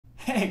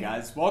Hey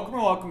guys,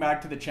 welcome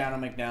back to the channel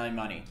McNallie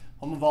Money,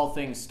 home of all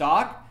things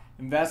stock,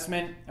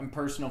 investment, and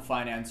personal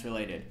finance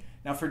related.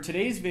 Now for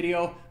today's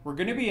video, we're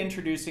going to be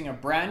introducing a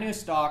brand new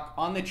stock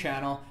on the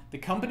channel. The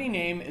company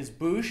name is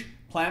Boosh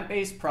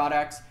Plant-Based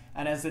Products,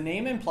 and as the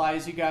name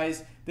implies, you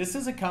guys, this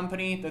is a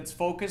company that's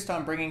focused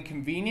on bringing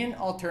convenient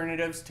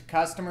alternatives to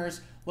customers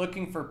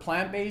looking for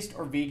plant-based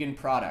or vegan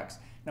products.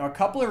 Now a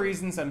couple of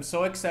reasons I'm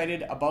so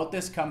excited about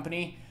this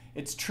company.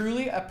 It's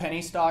truly a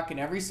penny stock in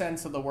every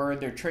sense of the word.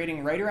 They're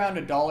trading right around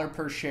 $1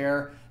 per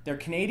share. They're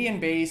Canadian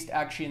based,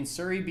 actually in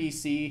Surrey,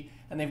 BC,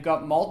 and they've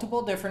got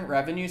multiple different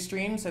revenue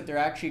streams that they're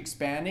actually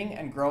expanding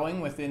and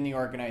growing within the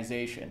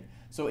organization.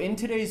 So in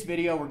today's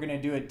video, we're going to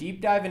do a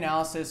deep dive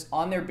analysis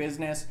on their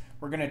business.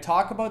 We're going to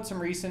talk about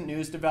some recent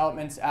news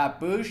developments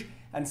at Boosh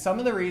and some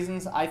of the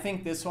reasons I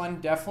think this one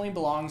definitely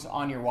belongs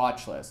on your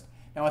watch list.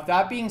 Now with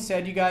that being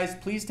said, you guys,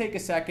 please take a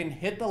second,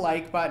 hit the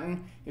like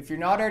button. If you're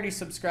not already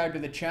subscribed to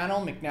the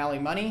channel,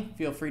 McNallie Money,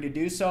 feel free to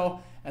do so.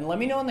 And let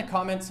me know in the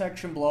comment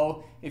section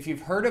below if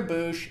you've heard of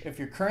Boosh, if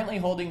you're currently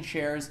holding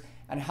shares,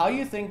 and how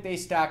you think they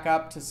stack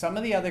up to some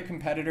of the other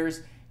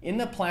competitors in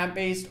the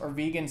plant-based or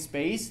vegan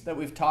space that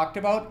we've talked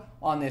about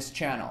on this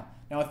channel.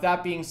 Now with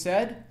that being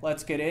said,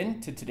 let's get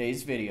into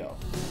today's video.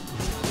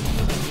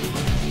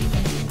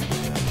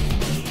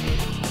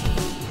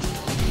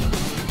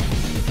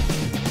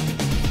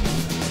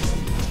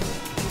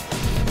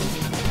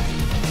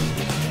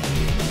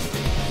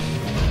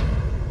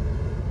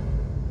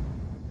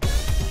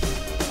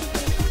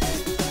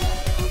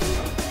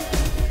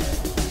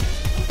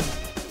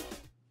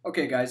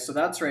 Okay guys, so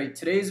that's right.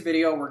 Today's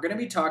video, we're going to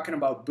be talking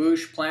about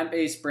Boosh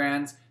Plant-Based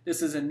Brands.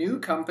 This is a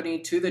new company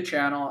to the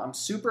channel. I'm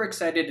super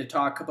excited to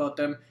talk about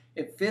them.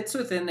 It fits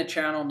within the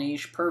channel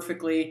niche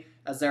perfectly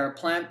as they're a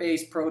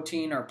plant-based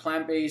protein or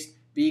plant-based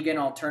vegan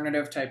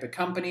alternative type of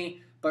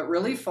company, but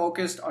really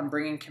focused on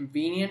bringing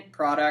convenient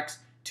products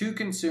to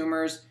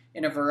consumers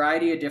in a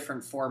variety of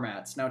different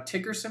formats. Now,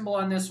 ticker symbol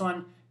on this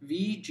one,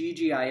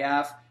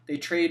 VGGIF. They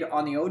trade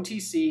on the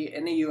OTC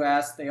in the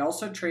US. They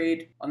also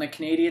trade on the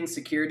Canadian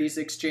Securities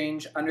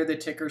Exchange under the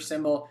ticker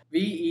symbol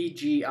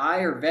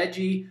VEGI or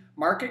VEGI.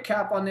 Market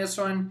cap on this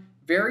one,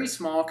 very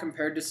small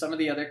compared to some of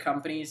the other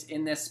companies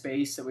in this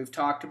space that we've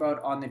talked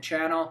about on the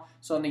channel.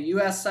 So on the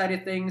US side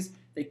of things,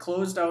 they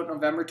closed out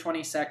November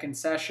 22nd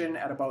session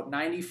at about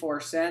 94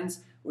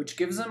 cents, which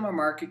gives them a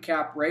market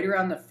cap right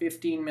around the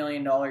 $15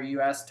 million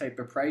US type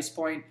of price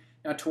point.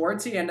 Now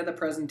towards the end of the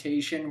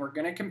presentation, we're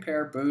going to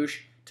compare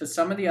Boosh to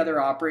some of the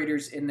other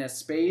operators in this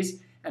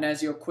space, and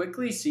as you'll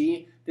quickly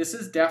see, this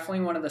is definitely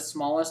one of the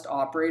smallest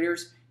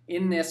operators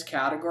in this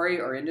category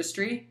or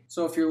industry.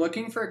 So if you're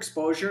looking for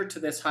exposure to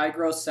this high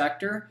growth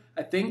sector,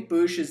 I think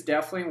Boosh is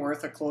definitely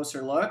worth a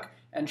closer look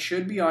and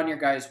should be on your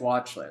guys'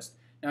 watch list.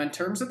 Now in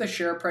terms of the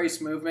share price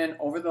movement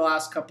over the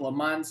last couple of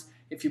months,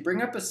 if you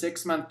bring up a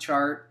 6-month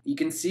chart, you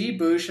can see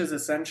Boosh has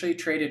essentially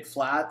traded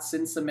flat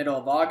since the middle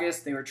of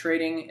August. They were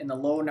trading in the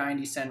low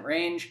 90-cent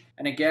range.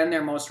 And again,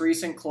 their most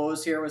recent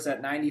close here was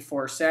at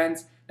 94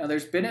 cents. Now,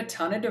 there's been a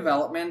ton of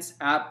developments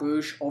at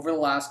Boosh over the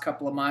last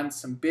couple of months,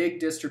 some big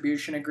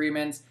distribution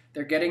agreements.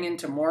 They're getting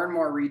into more and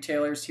more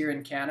retailers here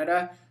in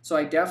Canada. So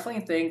I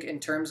definitely think in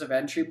terms of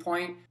entry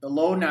point, the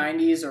low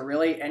 90s or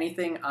really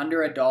anything under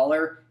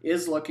 $1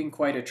 is looking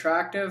quite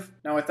attractive.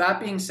 Now with that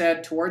being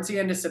said, towards the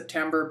end of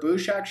September,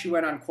 Boosh actually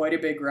went on quite a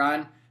big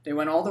run. They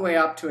went all the way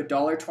up to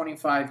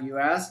 $1.25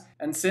 US.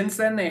 And since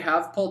then they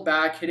have pulled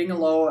back, hitting a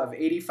low of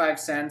 85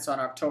 cents on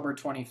October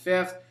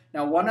 25th.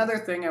 Now one other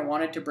thing I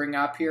wanted to bring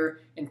up here,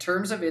 in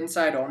terms of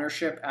inside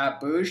ownership at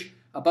Boosh,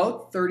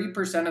 about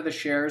 30% of the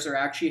shares are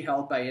actually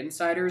held by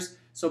insiders.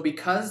 So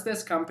because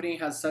this company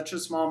has such a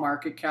small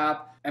market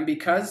cap and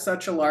because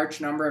such a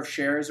large number of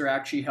shares are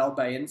actually held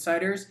by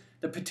insiders,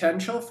 the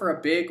potential for a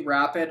big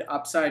rapid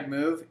upside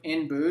move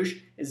in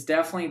Boosh is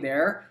definitely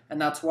there, and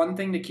that's one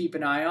thing to keep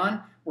an eye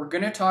on. We're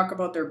going to talk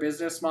about their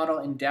business model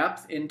in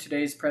depth in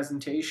today's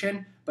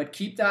presentation, but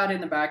keep that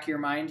in the back of your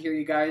mind here,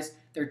 you guys.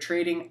 They're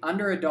trading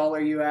under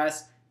 $1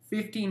 US,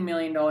 $15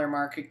 million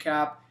market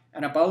cap,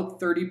 and about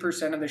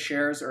 30% of the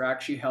shares are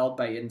actually held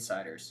by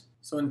insiders.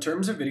 So in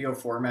terms of video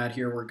format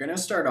here, we're going to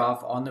start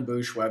off on the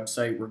Boosh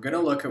website. We're going to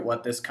look at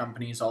what this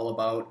company is all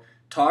about,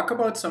 talk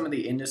about some of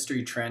the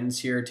industry trends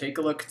here, take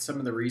a look at some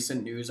of the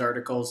recent news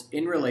articles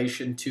in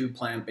relation to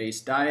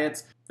plant-based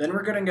diets. Then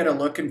we're going to get a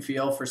look and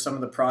feel for some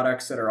of the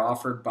products that are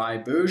offered by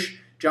Boosh,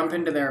 jump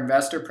into their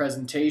investor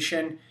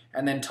presentation,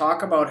 and then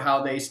talk about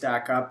how they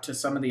stack up to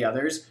some of the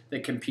others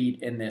that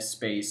compete in this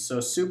space. So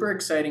super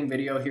exciting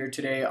video here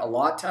today, a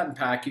lot to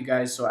unpack, you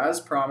guys. So as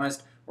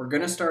promised, we're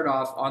going to start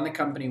off on the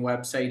company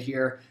website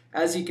here.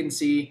 As you can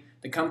see,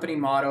 the company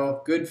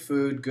motto, good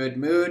food, good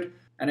mood.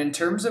 And in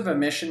terms of a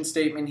mission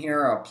statement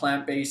here, a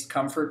plant-based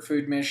comfort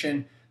food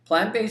mission,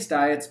 plant-based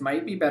diets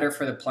might be better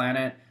for the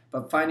planet,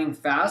 but finding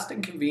fast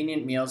and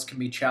convenient meals can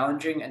be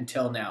challenging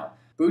until now.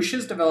 Boosh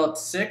has developed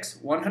 6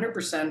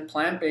 100%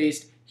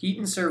 plant-based heat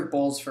and serve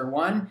bowls for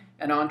 1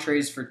 and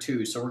entrees for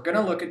 2. So we're going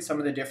to look at some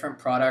of the different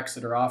products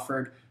that are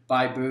offered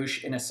by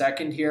Boosh in a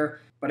second here.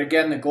 But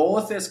again, the goal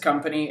with this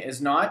company is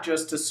not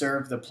just to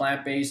serve the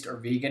plant-based or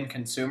vegan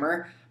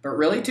consumer, but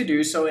really to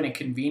do so in a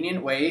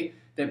convenient way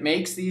that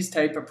makes these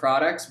type of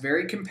products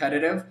very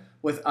competitive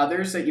with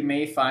others that you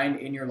may find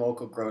in your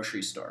local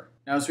grocery store.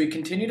 Now, as we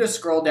continue to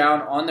scroll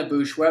down on the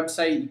Boosh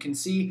website, you can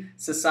see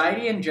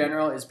society in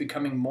general is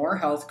becoming more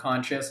health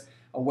conscious,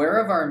 aware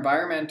of our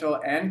environmental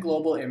and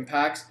global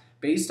impacts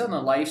based on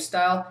the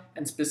lifestyle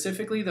and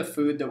specifically the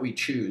food that we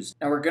choose.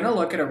 Now, we're going to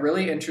look at a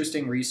really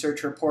interesting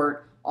research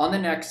report on the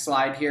next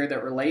slide here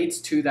that relates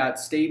to that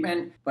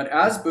statement. But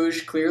as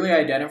Boosh clearly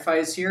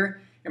identifies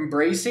here,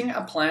 embracing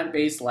a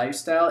plant-based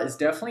lifestyle is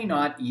definitely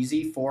not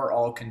easy for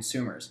all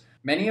consumers.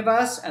 Many of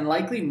us, and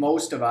likely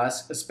most of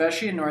us,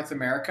 especially in North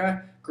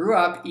America, grew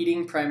up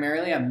eating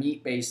primarily a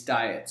meat-based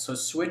diet. So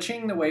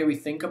switching the way we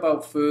think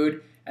about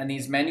food and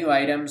these menu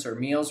items or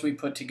meals we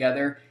put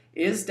together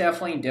is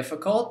definitely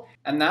difficult.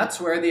 And that's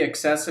where the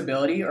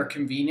accessibility or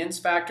convenience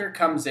factor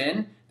comes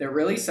in that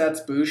really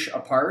sets Boosh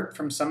apart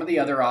from some of the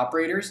other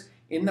operators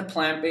in the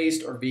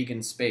plant-based or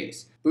vegan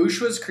space.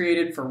 Boosh was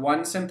created for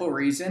one simple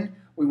reason.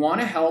 We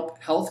want to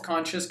help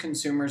health-conscious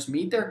consumers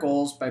meet their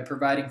goals by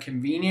providing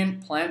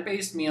convenient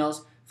plant-based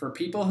meals for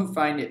people who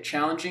find it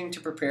challenging to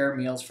prepare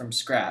meals from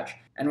scratch.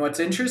 And what's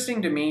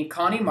interesting to me,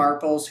 Connie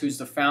Marples, who's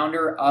the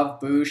founder of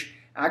Boosh,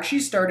 actually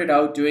started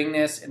out doing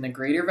this in the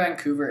greater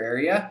Vancouver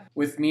area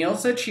with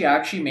meals that she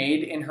actually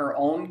made in her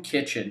own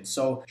kitchen.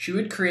 So she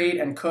would create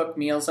and cook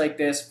meals like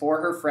this for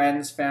her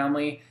friends,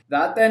 family.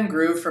 That then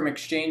grew from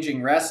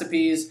exchanging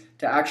recipes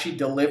to actually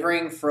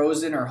delivering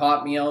frozen or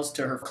hot meals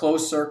to her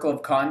close circle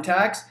of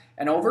contacts.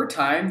 And over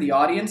time, the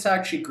audience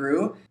actually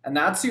grew, and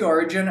that's the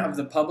origin of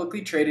the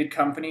publicly traded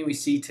company we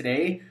see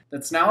today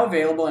that's now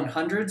available in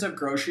hundreds of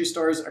grocery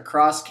stores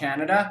across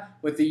Canada,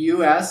 with the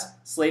US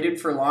slated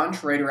for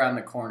launch right around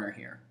the corner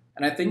here.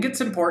 And I think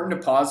it's important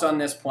to pause on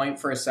this point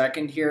for a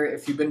second here.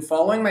 If you've been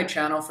following my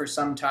channel for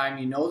some time,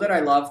 you know that I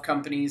love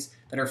companies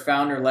that are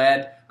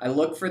founder-led. I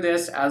look for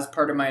this as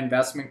part of my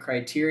investment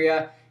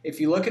criteria. If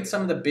you look at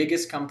some of the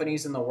biggest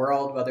companies in the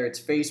world, whether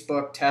it's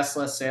Facebook,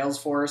 Tesla,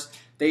 Salesforce,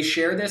 they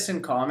share this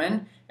in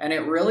common, and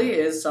it really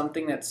is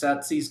something that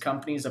sets these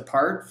companies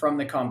apart from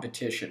the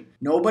competition.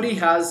 Nobody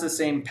has the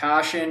same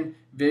passion,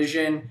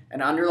 vision,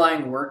 and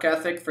underlying work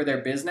ethic for their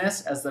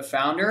business as the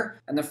founder,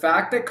 and the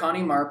fact that Connie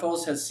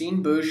Marples has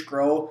seen Boosh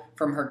grow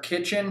from her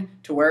kitchen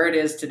to where it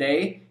is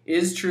today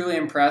is truly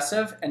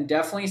impressive and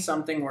definitely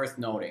something worth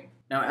noting.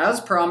 Now,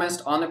 as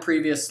promised on the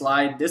previous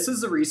slide, this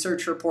is the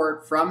research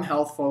report from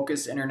Health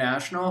Focus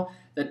International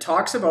that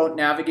talks about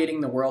navigating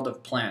the world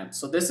of plants.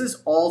 So this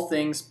is all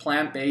things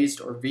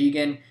plant-based or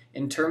vegan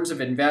in terms of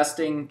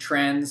investing,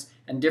 trends,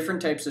 and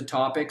different types of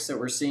topics that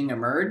we're seeing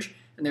emerge.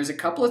 And there's a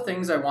couple of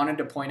things I wanted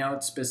to point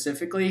out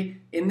specifically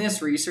in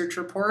this research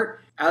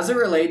report as it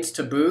relates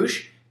to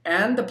Boosh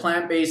and the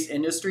plant-based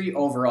industry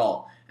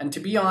overall. And to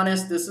be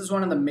honest, this is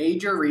one of the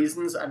major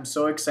reasons I'm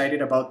so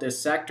excited about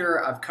this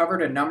sector. I've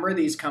covered a number of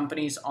these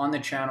companies on the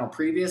channel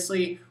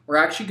previously. We're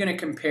actually going to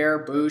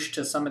compare Boosh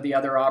to some of the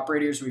other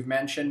operators we've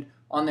mentioned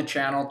on the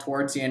channel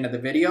towards the end of the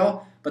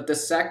video. But the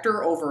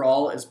sector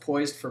overall is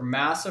poised for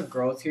massive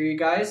growth here, you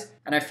guys.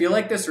 And I feel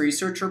like this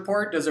research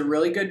report does a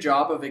really good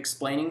job of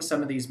explaining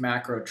some of these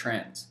macro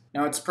trends.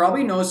 Now, it's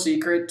probably no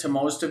secret to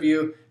most of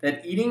you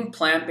that eating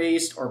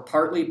plant-based or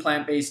partly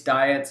plant-based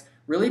diets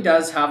really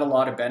does have a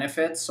lot of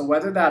benefits. So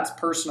whether that's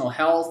personal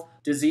health,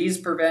 disease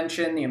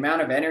prevention, the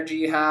amount of energy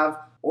you have,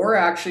 or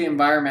actually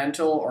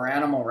environmental or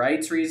animal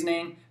rights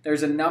reasoning,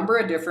 there's a number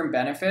of different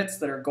benefits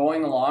that are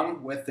going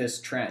along with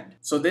this trend.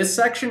 So this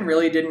section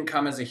really didn't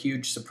come as a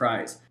huge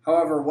surprise.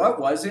 However, what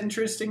was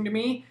interesting to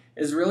me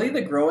is really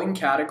the growing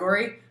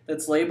category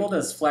that's labeled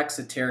as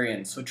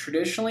flexitarian. So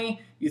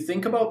traditionally, you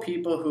think about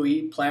people who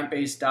eat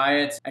plant-based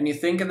diets and you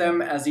think of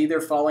them as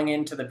either falling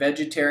into the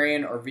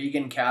vegetarian or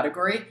vegan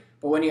category.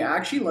 But when you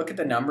actually look at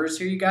the numbers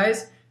here, you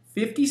guys,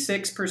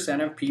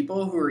 56% of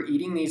people who are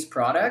eating these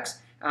products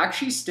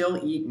actually still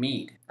eat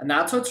meat. And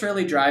that's what's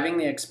really driving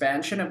the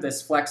expansion of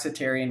this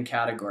flexitarian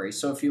category.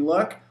 So if you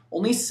look,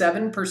 only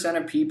 7%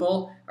 of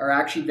people are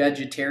actually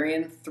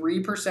vegetarian,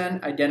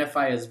 3%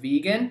 identify as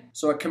vegan.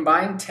 So a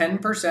combined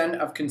 10%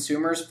 of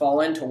consumers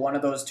fall into one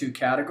of those two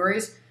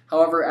categories.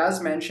 However,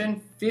 as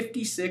mentioned,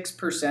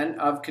 56%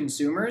 of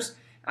consumers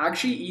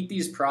actually eat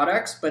these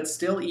products but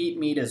still eat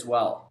meat as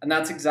well. And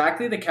that's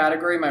exactly the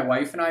category my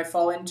wife and I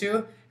fall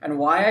into, and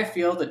why I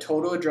feel the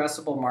total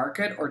addressable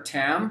market, or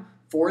TAM,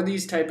 for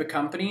these type of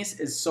companies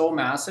is so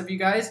massive, you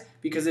guys,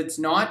 because it's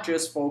not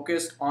just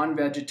focused on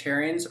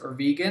vegetarians or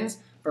vegans,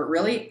 but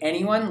really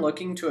anyone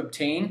looking to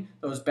obtain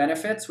those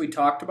benefits we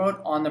talked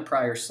about on the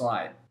prior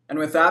slide. And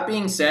with that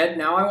being said,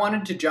 now I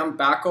wanted to jump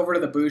back over to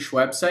the Boosh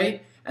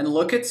website and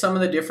look at some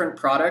of the different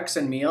products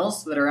and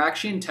meals that are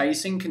actually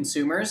enticing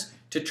consumers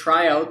to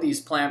try out these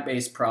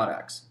plant-based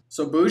products.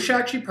 So Boosh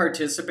actually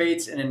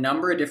participates in a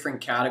number of different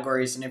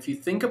categories, and if you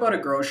think about a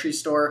grocery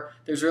store,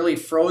 there's really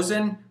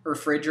frozen,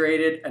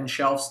 refrigerated, and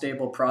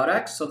shelf-stable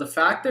products. So the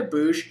fact that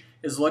Boosh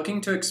is looking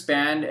to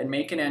expand and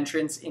make an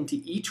entrance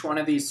into each one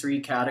of these three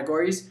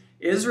categories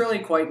is really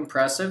quite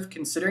impressive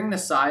considering the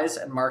size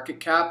and market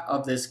cap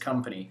of this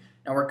company.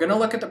 Now we're going to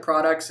look at the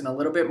products in a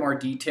little bit more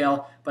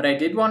detail, but I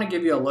did want to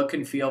give you a look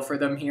and feel for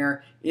them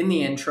here in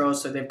the intro.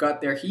 So they've got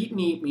their heat and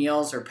eat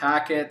meals or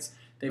packets,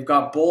 they've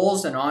got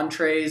bowls and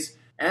entrees,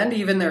 and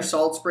even their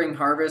Salt Spring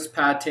Harvest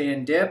pate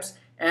and dips,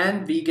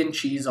 and vegan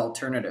cheese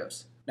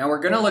alternatives. Now we're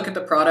going to look at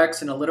the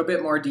products in a little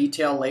bit more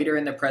detail later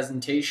in the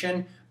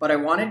presentation, but I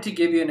wanted to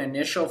give you an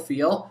initial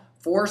feel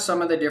for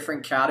some of the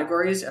different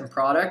categories and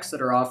products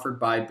that are offered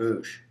by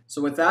Boosh.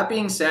 So with that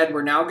being said,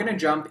 we're now going to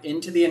jump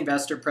into the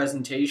investor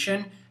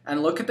presentation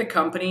and look at the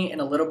company in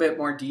a little bit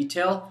more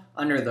detail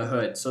under the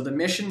hood. So the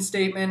mission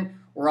statement,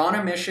 we're on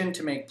a mission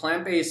to make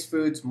plant-based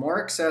foods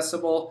more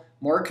accessible,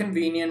 more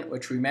convenient,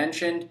 which we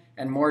mentioned,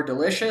 and more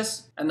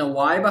delicious. And the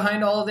why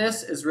behind all of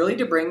this is really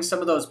to bring some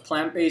of those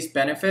plant-based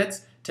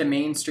benefits to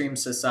mainstream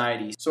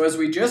society. So as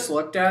we just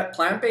looked at,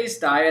 plant-based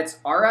diets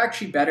are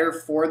actually better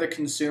for the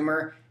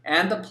consumer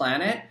and the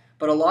planet,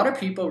 but a lot of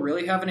people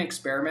really haven't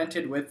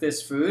experimented with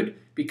this food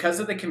because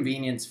of the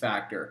convenience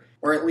factor,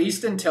 or at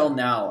least until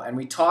now. And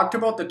we talked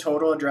about the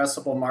total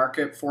addressable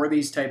market for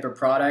these type of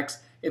products.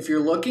 If you're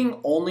looking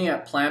only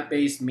at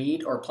plant-based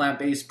meat or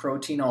plant-based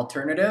protein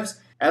alternatives,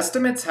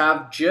 estimates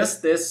have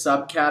just this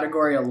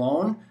subcategory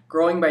alone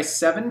growing by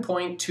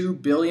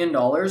 $7.2 billion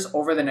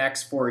over the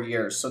next 4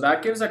 years. So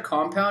that gives a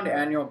compound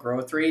annual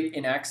growth rate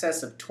in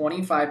excess of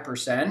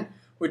 25%,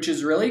 which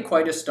is really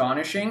quite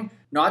astonishing,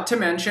 not to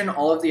mention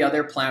all of the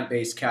other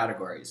plant-based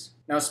categories.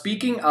 Now,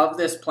 speaking of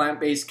this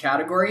plant-based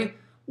category,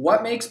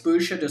 what makes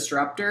Boosh a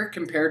disruptor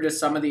compared to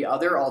some of the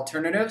other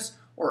alternatives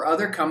or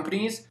other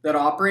companies that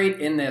operate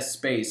in this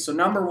space? So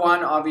number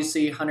one,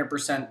 obviously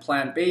 100%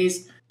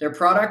 plant-based. Their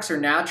products are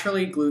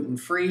naturally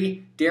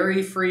gluten-free,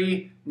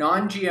 dairy-free,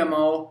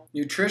 non-GMO,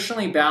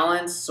 nutritionally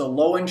balanced, so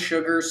low in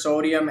sugar,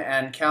 sodium,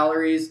 and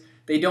calories.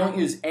 They don't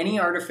use any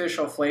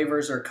artificial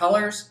flavors or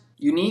colors.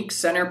 Unique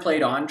center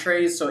plate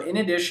entrees, so in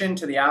addition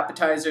to the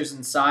appetizers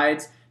and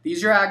sides,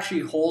 these are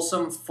actually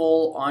wholesome,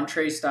 full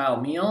entree-style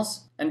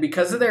meals. And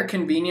because of their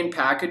convenient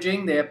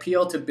packaging, they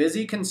appeal to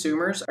busy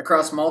consumers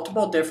across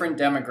multiple different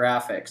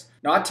demographics.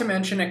 Not to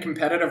mention a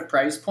competitive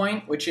price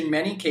point, which in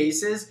many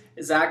cases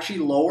is actually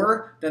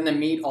lower than the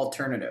meat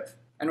alternative.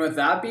 And with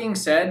that being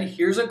said,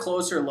 here's a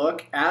closer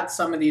look at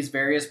some of these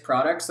various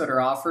products that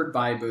are offered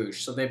by Boosh.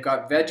 So they've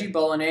got veggie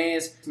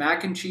bolognese,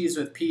 mac and cheese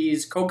with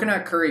peas,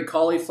 coconut curry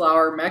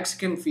cauliflower,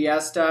 Mexican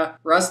fiesta,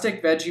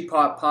 rustic veggie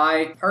pot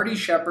pie, hearty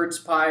shepherd's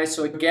pie.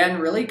 So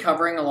again, really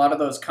covering a lot of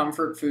those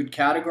comfort food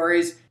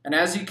categories. And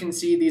as you can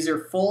see, these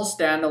are full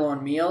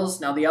standalone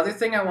meals. Now, the other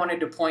thing I wanted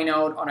to point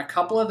out, on a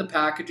couple of the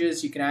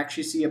packages, you can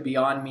actually see a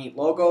Beyond Meat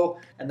logo,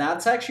 and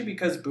that's actually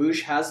because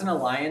Boosh has an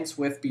alliance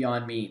with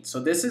Beyond Meat. So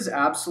this is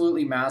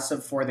absolutely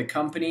massive for the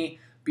company.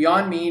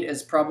 Beyond Meat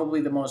is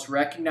probably the most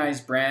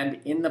recognized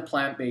brand in the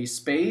plant-based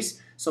space.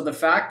 So the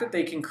fact that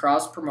they can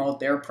cross-promote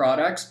their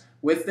products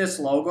with this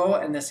logo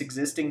and this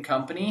existing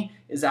company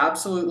is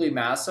absolutely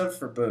massive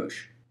for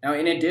Boosh. Now,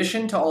 in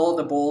addition to all of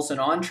the bowls and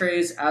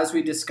entrees, as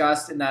we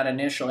discussed in that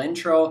initial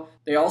intro,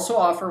 they also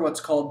offer what's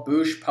called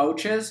Boosh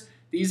pouches.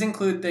 These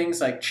include things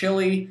like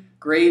chili,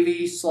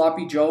 gravy,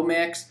 sloppy joe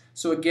mix.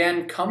 So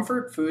again,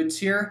 comfort foods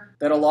here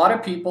that a lot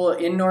of people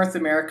in North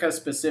America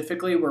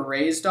specifically were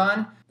raised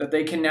on, that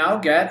they can now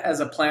get as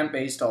a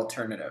plant-based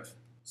alternative.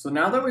 So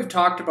now that we've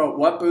talked about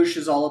what Boosh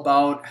is all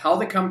about, how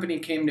the company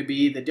came to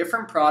be, the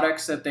different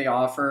products that they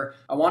offer,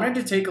 I wanted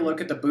to take a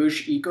look at the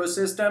Boosh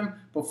ecosystem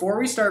before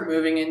we start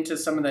moving into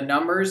some of the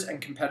numbers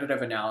and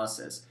competitive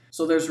analysis.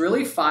 So there's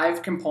really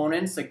 5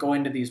 components that go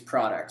into these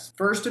products.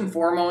 First and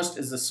foremost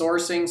is the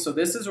sourcing. So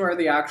this is where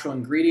the actual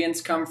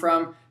ingredients come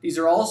from. These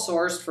are all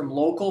sourced from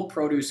local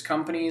produce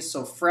companies,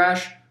 so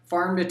fresh,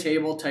 farm to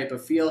table type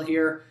of feel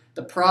here.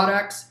 The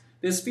products,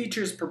 this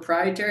features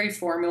proprietary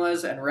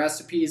formulas and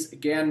recipes,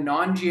 again,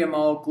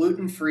 non-GMO,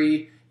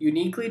 gluten-free,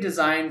 uniquely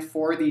designed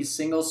for these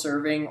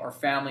single-serving or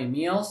family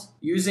meals.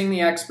 Using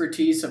the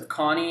expertise of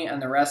Connie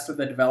and the rest of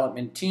the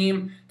development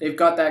team, they've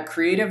got that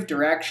creative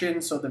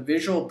direction, so the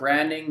visual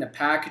branding, the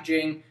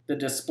packaging, the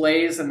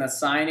displays, and the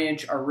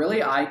signage are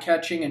really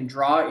eye-catching and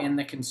draw in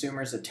the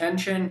consumer's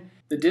attention.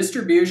 The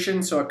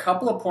distribution, so a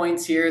couple of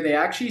points here, they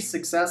actually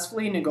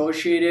successfully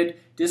negotiated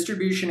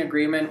distribution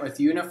agreement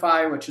with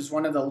Unify, which is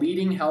one of the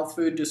leading health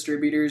food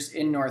distributors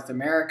in North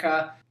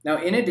America.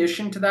 Now, in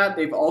addition to that,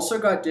 they've also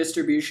got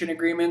distribution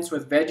agreements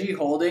with VEGI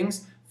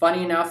Holdings.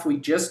 Funny enough, we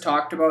just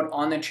talked about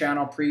on the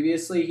channel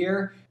previously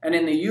here. And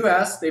in the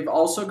US, they've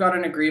also got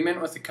an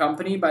agreement with a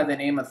company by the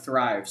name of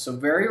Thrive. So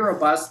very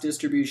robust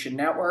distribution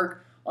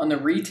network. On the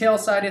retail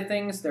side of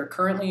things, they're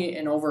currently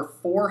in over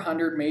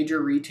 400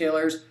 major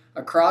retailers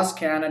across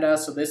Canada.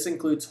 So this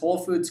includes Whole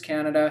Foods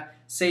Canada,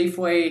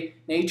 Safeway,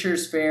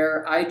 Nature's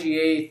Fair,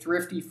 IGA,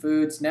 Thrifty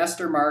Foods,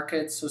 Nestor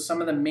Markets, so some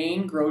of the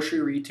main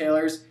grocery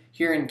retailers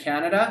here in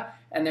Canada,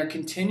 and they're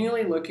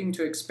continually looking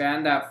to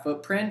expand that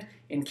footprint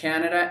in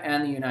Canada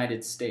and the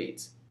United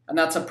States. And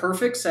that's a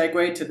perfect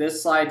segue to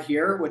this slide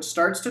here, which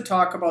starts to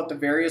talk about the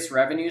various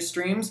revenue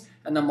streams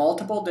and the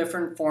multiple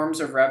different forms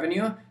of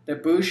revenue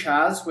that Boosh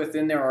has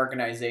within their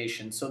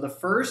organization. So the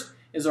first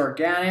is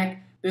organic.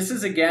 This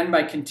is again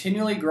by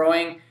continually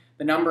growing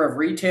the number of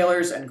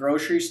retailers and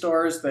grocery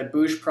stores that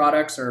Boosh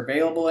products are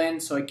available in.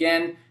 So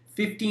again,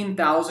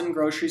 15,000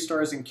 grocery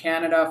stores in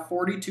Canada,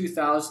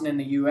 42,000 in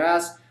the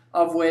US,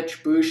 of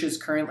which Boosh is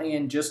currently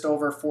in just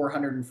over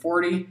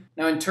 440.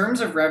 Now in terms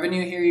of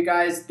revenue here, you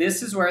guys,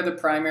 this is where the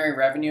primary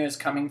revenue is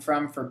coming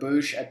from for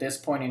Boosh at this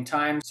point in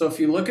time. So if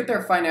you look at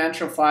their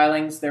financial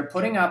filings, they're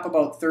putting up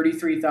about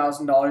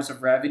 $33,000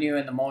 of revenue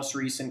in the most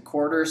recent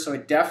quarter. So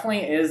it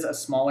definitely is a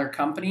smaller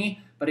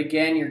company, but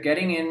again, you're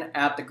getting in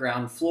at the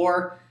ground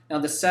floor. Now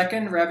the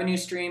second revenue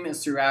stream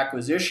is through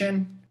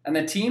acquisition. And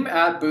the team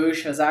at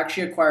Boosh has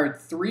actually acquired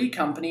 3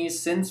 companies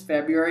since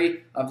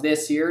February of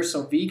this year.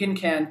 So Vegan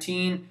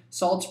Canteen,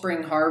 Salt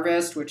Spring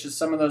Harvest, which is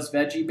some of those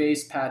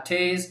veggie-based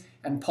pâtés,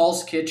 and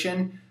Pulse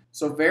Kitchen.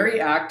 So very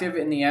active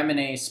in the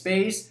M&A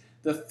space.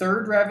 The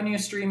third revenue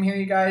stream here,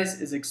 you guys,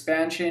 is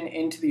expansion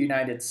into the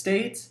United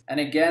States.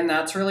 And again,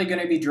 that's really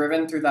going to be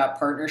driven through that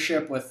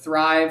partnership with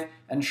Thrive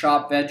and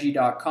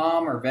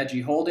ShopVeggie.com or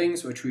Veggie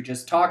Holdings, which we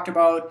just talked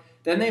about.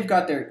 Then they've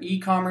got their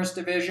e-commerce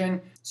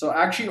division. So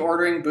actually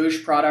ordering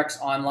Boosh products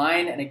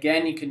online. And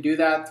again, you can do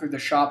that through the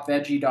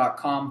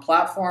ShopVeggie.com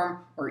platform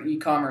or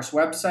e-commerce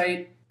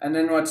website. And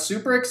then what's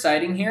super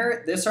exciting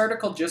here, this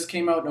article just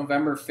came out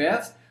November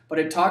 5th, but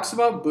it talks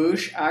about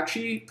Boosh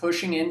actually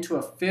pushing into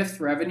a 5th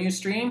revenue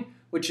stream,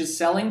 which is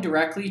selling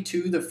directly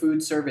to the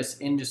food service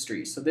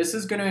industry. So this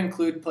is going to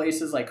include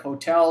places like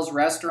hotels,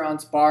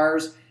 restaurants,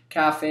 bars,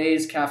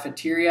 cafes,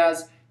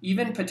 cafeterias,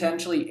 even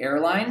potentially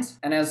airlines.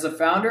 And as the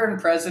founder and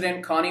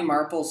president, Connie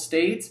Marple,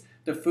 states,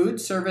 the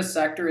food service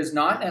sector is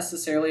not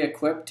necessarily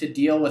equipped to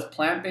deal with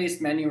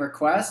plant-based menu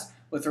requests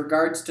with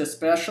regards to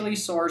specially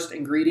sourced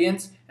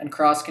ingredients and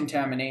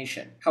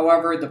cross-contamination.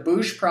 However, the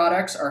Boosh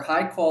products are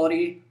high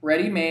quality,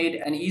 ready-made,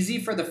 and easy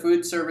for the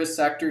food service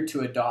sector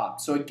to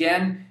adopt. So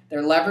again,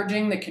 they're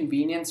leveraging the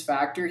convenience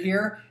factor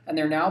here, and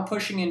they're now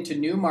pushing into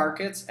new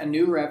markets and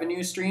new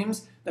revenue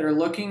streams that are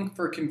looking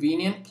for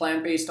convenient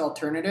plant-based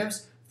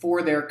alternatives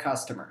for their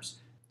customers.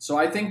 So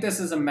I think this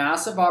is a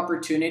massive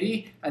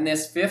opportunity, and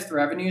this 5th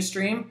revenue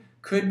stream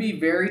could be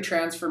very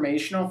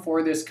transformational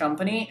for this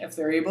company if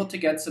they're able to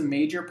get some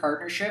major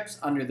partnerships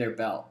under their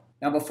belt.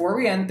 Now, before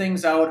we end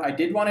things out, I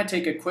did want to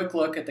take a quick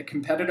look at the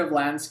competitive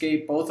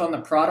landscape, both on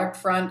the product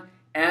front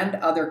and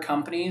other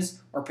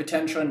companies or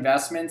potential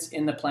investments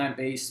in the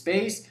plant-based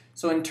space.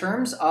 So in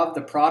terms of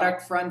the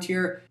product front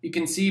here, you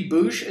can see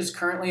Boosh is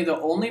currently the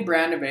only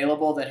brand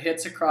available that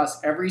hits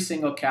across every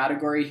single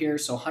category here.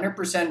 So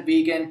 100%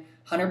 vegan,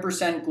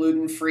 100%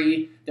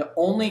 gluten-free, the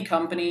only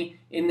company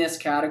in this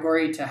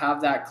category to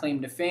have that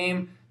claim to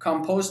fame.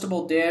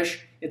 Compostable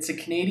dish, it's a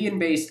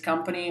Canadian-based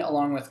company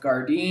along with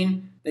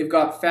Gardein. They've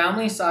got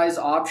family size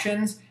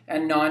options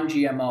and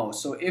non-GMO.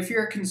 So if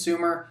you're a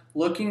consumer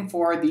looking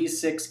for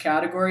these 6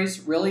 categories,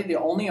 really the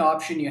only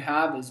option you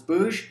have is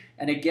Boosh.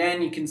 And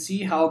again, you can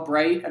see how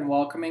bright and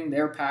welcoming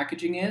their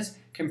packaging is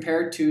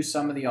compared to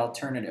some of the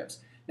alternatives.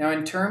 Now,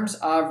 in terms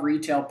of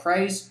retail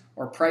price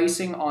or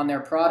pricing on their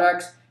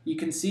products, you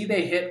can see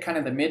they hit kind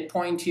of the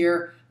midpoint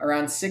here,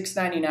 around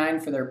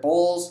 $6.99 for their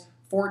bowls,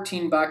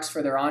 $14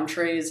 for their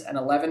entrees, and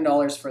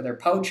 $11 for their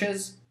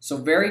pouches. So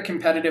very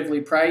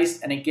competitively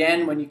priced. And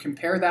again, when you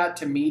compare that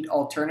to meat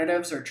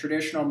alternatives or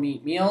traditional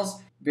meat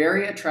meals,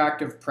 very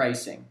attractive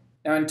pricing.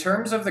 Now, in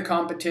terms of the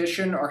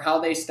competition or how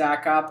they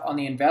stack up on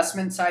the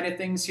investment side of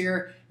things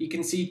here, you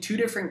can see 2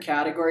 different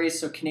categories.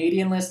 So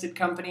Canadian listed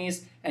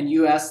companies and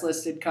US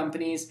listed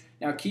companies.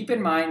 Now, keep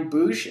in mind,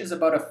 Boosh is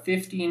about a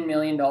 $15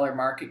 million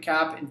market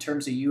cap in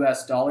terms of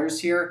US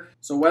dollars here.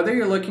 So whether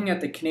you're looking at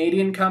the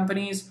Canadian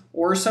companies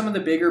or some of the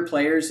bigger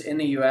players in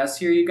the US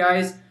here, you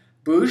guys,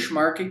 Boosh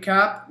market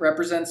cap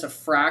represents a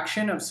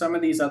fraction of some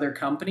of these other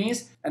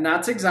companies, and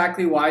that's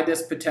exactly why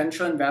this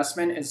potential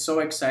investment is so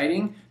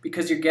exciting,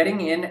 because you're getting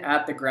in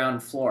at the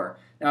ground floor.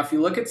 Now, if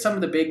you look at some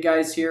of the big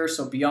guys here,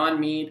 so Beyond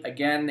Meat,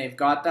 again, they've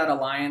got that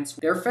alliance.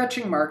 They're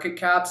fetching market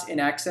caps in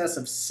excess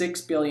of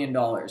 $6 billion.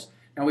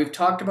 Now, we've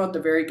talked about the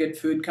very good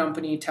food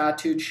company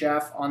Tattooed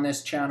Chef on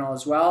this channel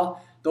as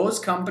well. Those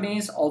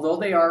companies, although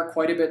they are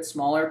quite a bit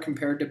smaller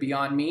compared to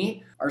Beyond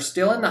Meat, are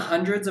still in the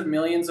hundreds of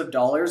millions of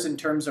dollars in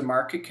terms of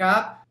market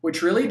cap,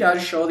 which really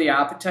does show the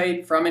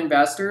appetite from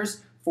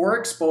investors for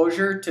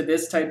exposure to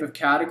this type of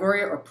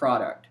category or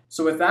product.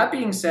 So with that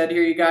being said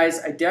here, you guys,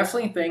 I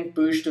definitely think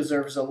Boosh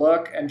deserves a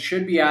look and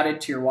should be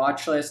added to your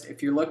watch list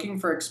if you're looking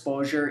for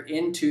exposure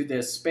into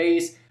this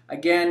space.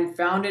 Again,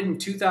 founded in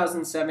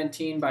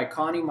 2017 by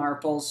Connie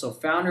Marple, so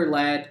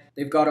founder-led.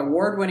 They've got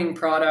award-winning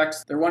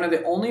products. They're one of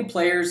the only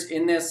players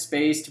in this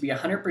space to be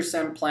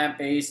 100%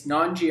 plant-based,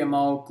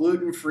 non-GMO,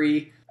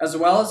 gluten-free, as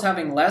well as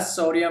having less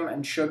sodium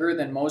and sugar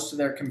than most of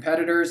their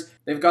competitors.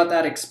 They've got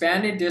that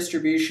expanded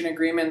distribution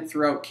agreement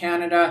throughout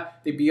Canada,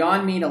 the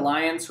Beyond Meat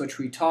Alliance, which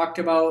we talked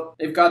about.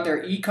 They've got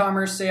their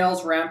e-commerce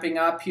sales ramping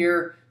up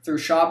here through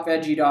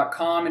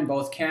ShopVeggie.com in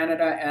both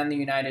Canada and the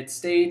United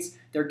States.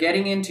 They're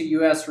getting into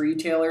U.S.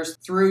 retailers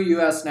through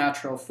U.S.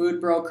 natural food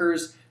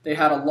brokers. They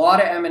had a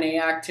lot of M&A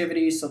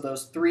activity, so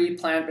those 3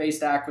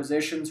 plant-based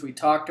acquisitions we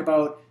talked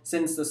about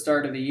since the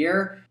start of the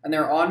year. And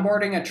they're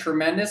onboarding a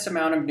tremendous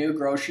amount of new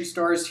grocery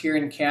stores here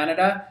in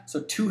Canada,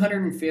 so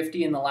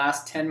 250 in the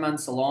last 10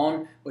 months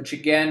alone, which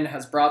again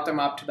has brought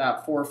them up to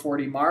that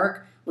 440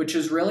 mark, which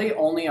is really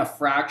only a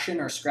fraction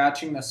or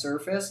scratching the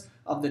surface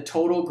of the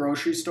total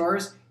grocery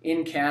stores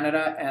in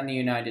Canada and the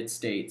United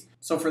States.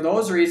 So for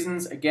those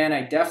reasons, again,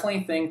 I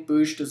definitely think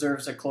Boosh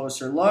deserves a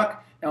closer look.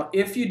 Now,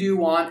 if you do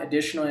want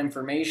additional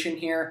information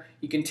here,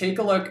 you can take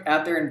a look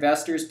at their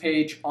investors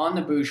page on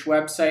the Boosh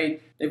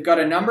website. They've got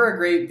a number of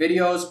great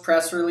videos,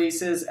 press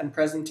releases, and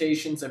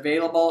presentations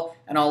available,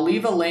 and I'll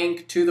leave a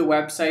link to the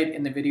website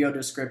in the video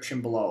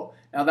description below.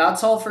 Now,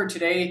 that's all for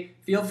today.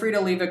 Feel free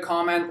to leave a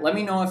comment. Let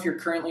me know if you're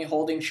currently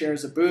holding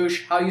shares of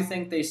Boosh, how you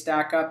think they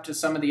stack up to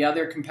some of the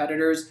other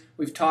competitors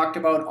we've talked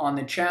about on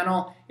the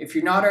channel. If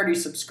you're not already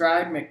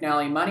subscribed,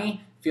 McNallie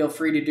Money, feel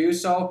free to do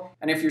so.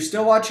 And if you're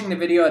still watching the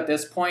video at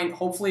this point,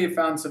 hopefully you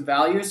found some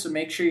value, so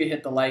make sure you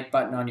hit the like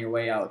button on your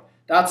way out.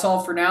 That's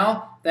all for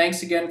now.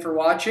 Thanks again for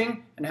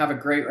watching, and have a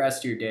great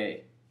rest of your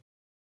day.